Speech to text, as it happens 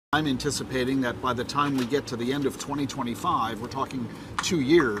I'm anticipating that by the time we get to the end of 2025, we're talking 2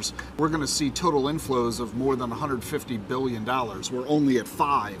 years, we're going to see total inflows of more than $150 billion. We're only at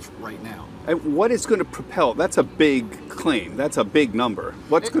 5 right now. And what is going to propel? That's a big claim. That's a big number.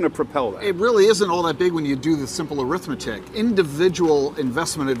 What's going to propel that? It really isn't all that big when you do the simple arithmetic. Individual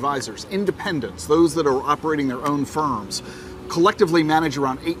investment advisors, independents, those that are operating their own firms, collectively manage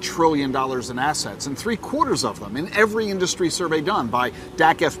around $8 trillion in assets, and 3/4 of them in every industry survey done by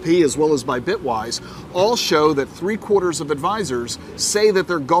DAC-FP as well as by Bitwise all show that 3/4 of advisors say that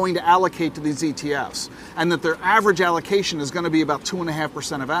they're going to allocate to these ETFs and that their average allocation is going to be about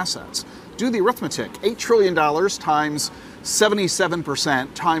 2.5% of assets. Do the arithmetic. $8 trillion times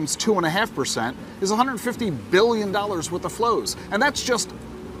 77% times 2.5% is $150 billion worth of flows, and that's just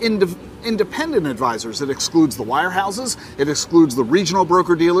independent advisors. It excludes the wirehouses, it excludes the regional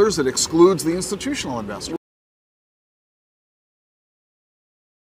broker-dealers, it excludes the institutional investors.